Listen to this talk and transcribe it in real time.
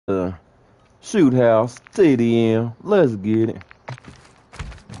shoot house, TDM. Let's get it.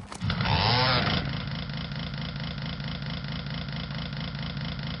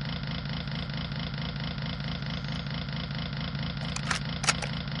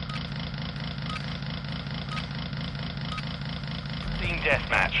 Team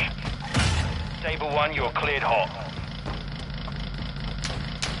deathmatch. Table 1, you're cleared hot.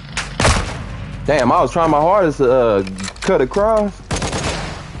 Damn, I was trying my hardest to cut across.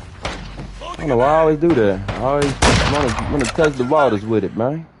 I don't know why I always do that. I always want to touch the waters with it,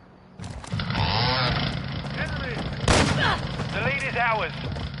 man. The lead is ours.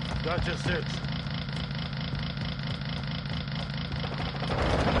 Gotcha 6.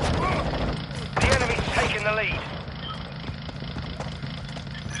 The enemy's taking the lead.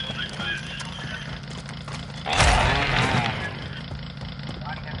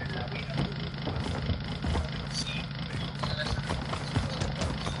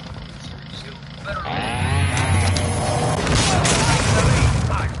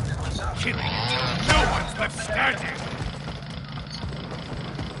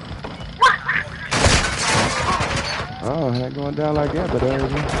 Oh, it ain't going down like that, but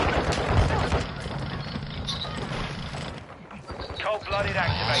Cold-blooded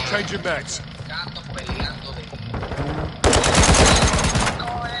activated. Changing backs.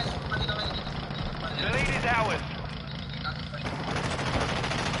 The lead is ours.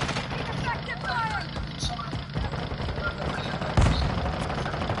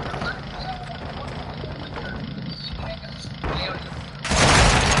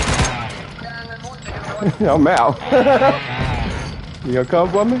 I'm out. You gonna come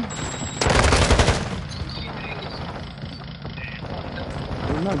for me?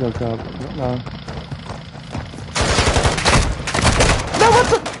 You're not gonna come. No. No, what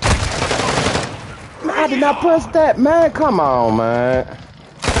the? Man, I did not press that, man. Come on, man.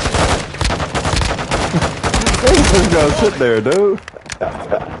 He's just gonna sit there, dude.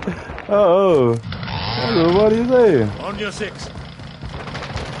 Oh. What are you saying? On your 6.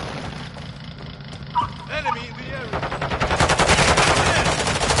 Enemy in the area.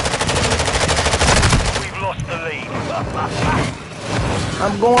 We've lost the lead.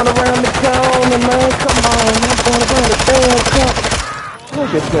 I'm going around the corner, man. Come on. I'm going around the damn corner.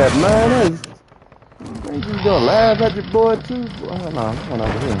 Look at that, man. You just gonna laugh at your boy, too? Hold on. Come on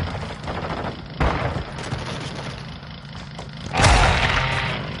over here.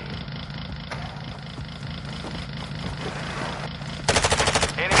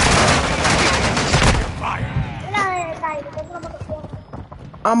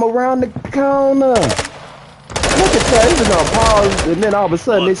 I'm around the corner. Look at that. He's gonna pause, and then all of a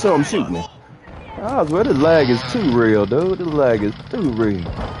sudden they show him shooting me. I swear this lag is too real, dude. This lag is too real.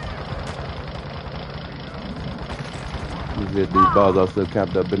 These balls are still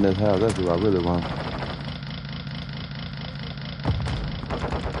camped up in this house. That's what I really want.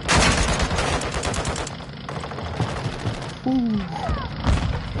 Ooh.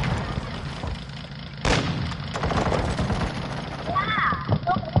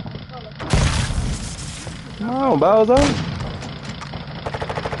 Come on, Bowser.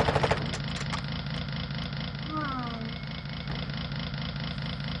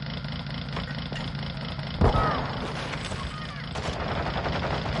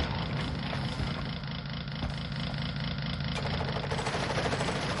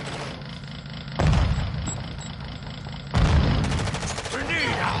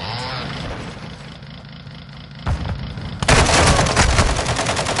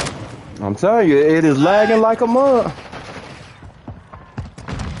 I'm telling you, it is lagging like a mug.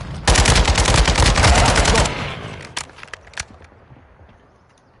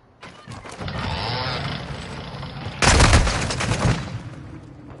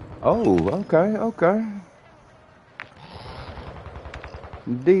 Oh, okay.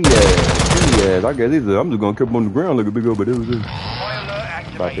 Diaz. I guess I'm just gonna keep on the ground like a big over there.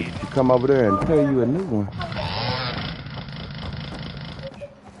 About to come over there and tell you a new one.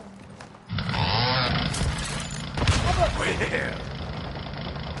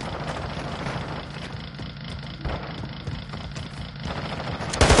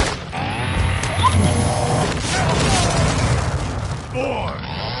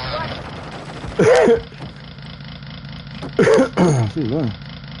 See what?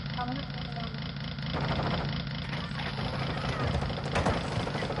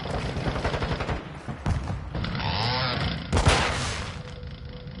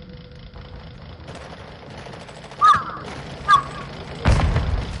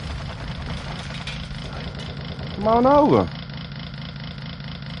 Come on over.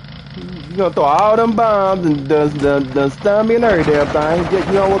 You gonna throw all them bombs and done stun me and every damn thing.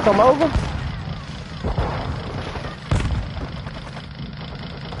 You don't wanna come over?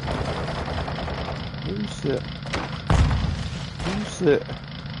 You shit. You shit.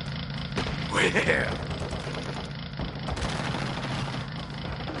 Where?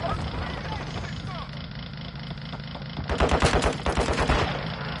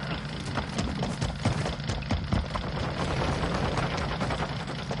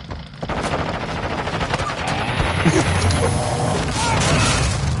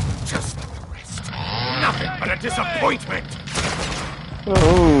 Just like the rest. Nothing but a disappointment.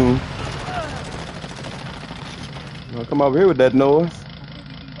 Oh. Don't come over here with that noise.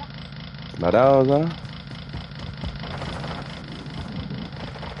 My dogs, huh?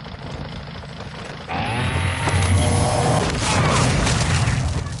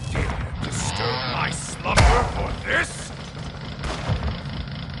 Disturb my slumber for this?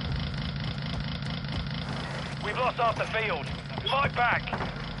 We've lost half the field. Fight back.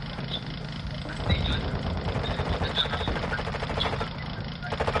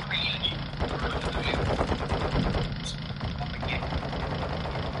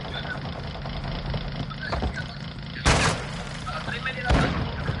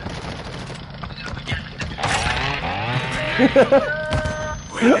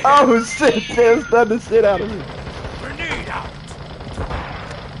 Oh shit, man, stunned the shit out of me. Grenade out.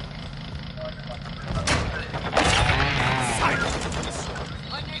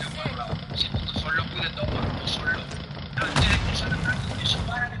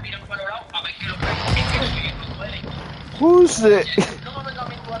 Who's it?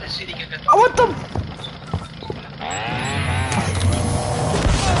 Oh, what the?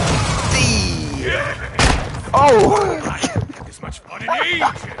 Oh! This much fun in ages.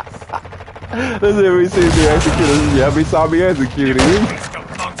 Let's see if we see me executed. Yeah, we saw me executed. Just a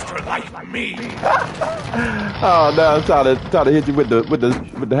monster like me. Oh no, I'm trying to hit you with the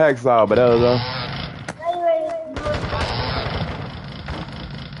hacksaw, but that was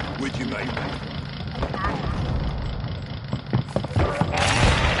Would you like that?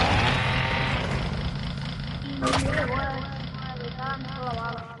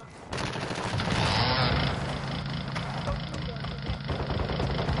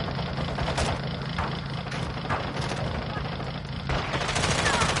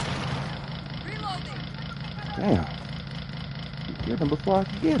 damn. Get him before I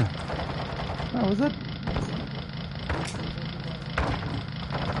could get him. That was it.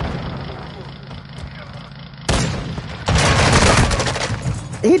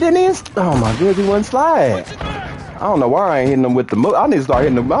 He didn't even. Oh my goodness, he wouldn't slide. I don't know why I ain't hitting him with the move. I need to start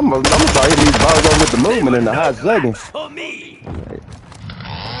hitting him. I'm gonna start hitting these balls over with the movement in the hot second. For me.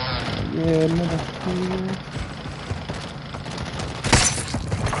 Yeah, nigga.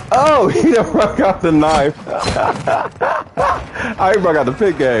 Oh, he done broke out the knife. Oh, he broke out the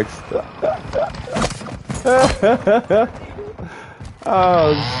pickaxe.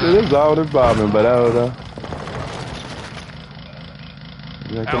 Oh shit, it's all the bombing, but I don't know.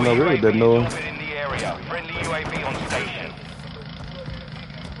 Yeah, come over here with that noise. In the area. Friendly UAV on station.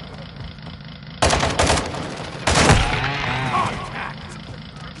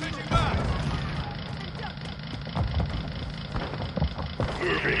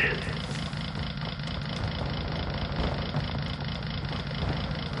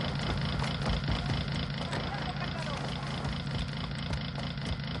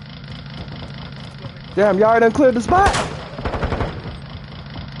 Damn, y'all done cleared the spot?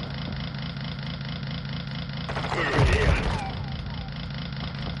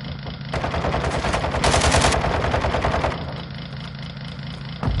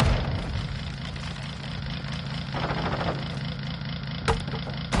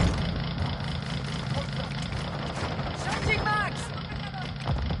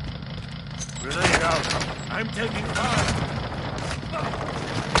 Grenade out. I'm taking fire.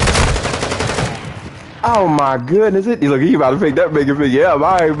 Oh my goodness, look, he about to pick that bigger figure up.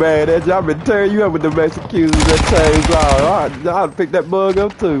 I ain't mad at you. I've been tearing you up with the executions that chainsaw. I'd pick that bug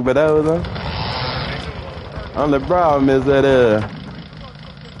up too, but that was only problem is that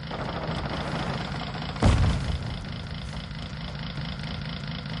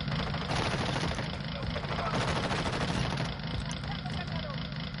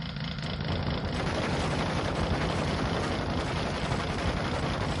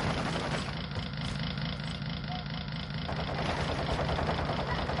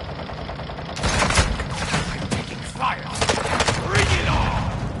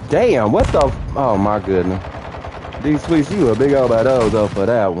damn, what the oh my goodness. These sweets, you a big old though for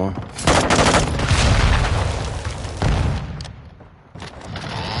that one.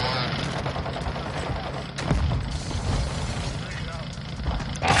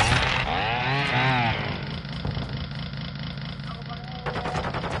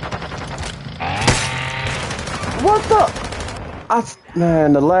 What the?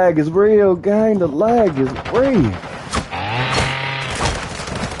 Man, the lag is real, gang. The lag is real.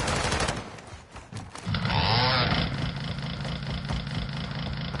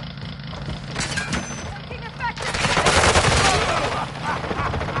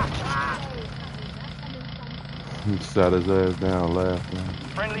 He shot his ass down laughing.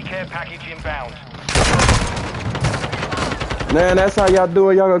 Friendly care package inbound. Man, that's how y'all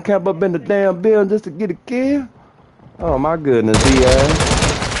do it? Y'all gonna camp up in the damn building just to get a kill? Oh my goodness, D.A.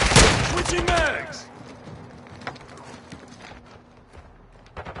 Switching mags!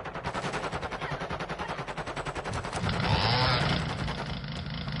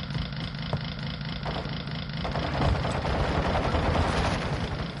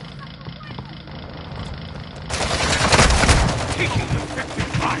 Taking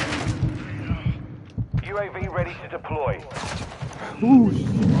effective fire! UAV ready to deploy. Ooh. The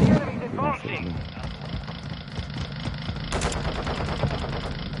enemy's advancing.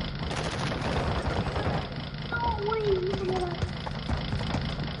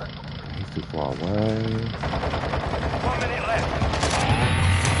 He's too far away. 1 minute left.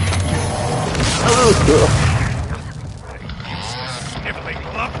 Sniveling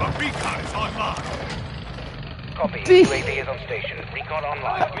lump of recon is online. Copy. UAV is on station. Recon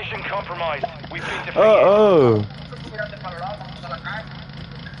online. Mission compromised. We've been defeated. Uh-oh.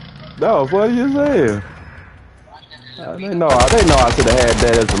 No, what are you saying? They know I should have had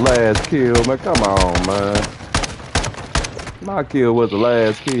that as the last kill, man. Come on, man. My kill was the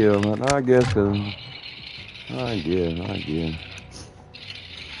last kill, man. I guess.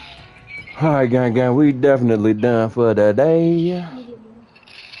 Alright, gang, we definitely done for the day.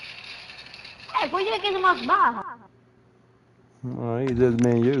 Oh, he just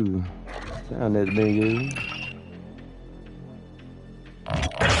been you. Sound that's been you.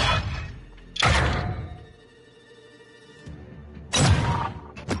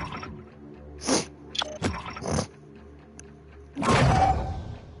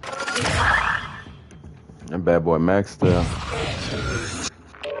 That bad boy Max still.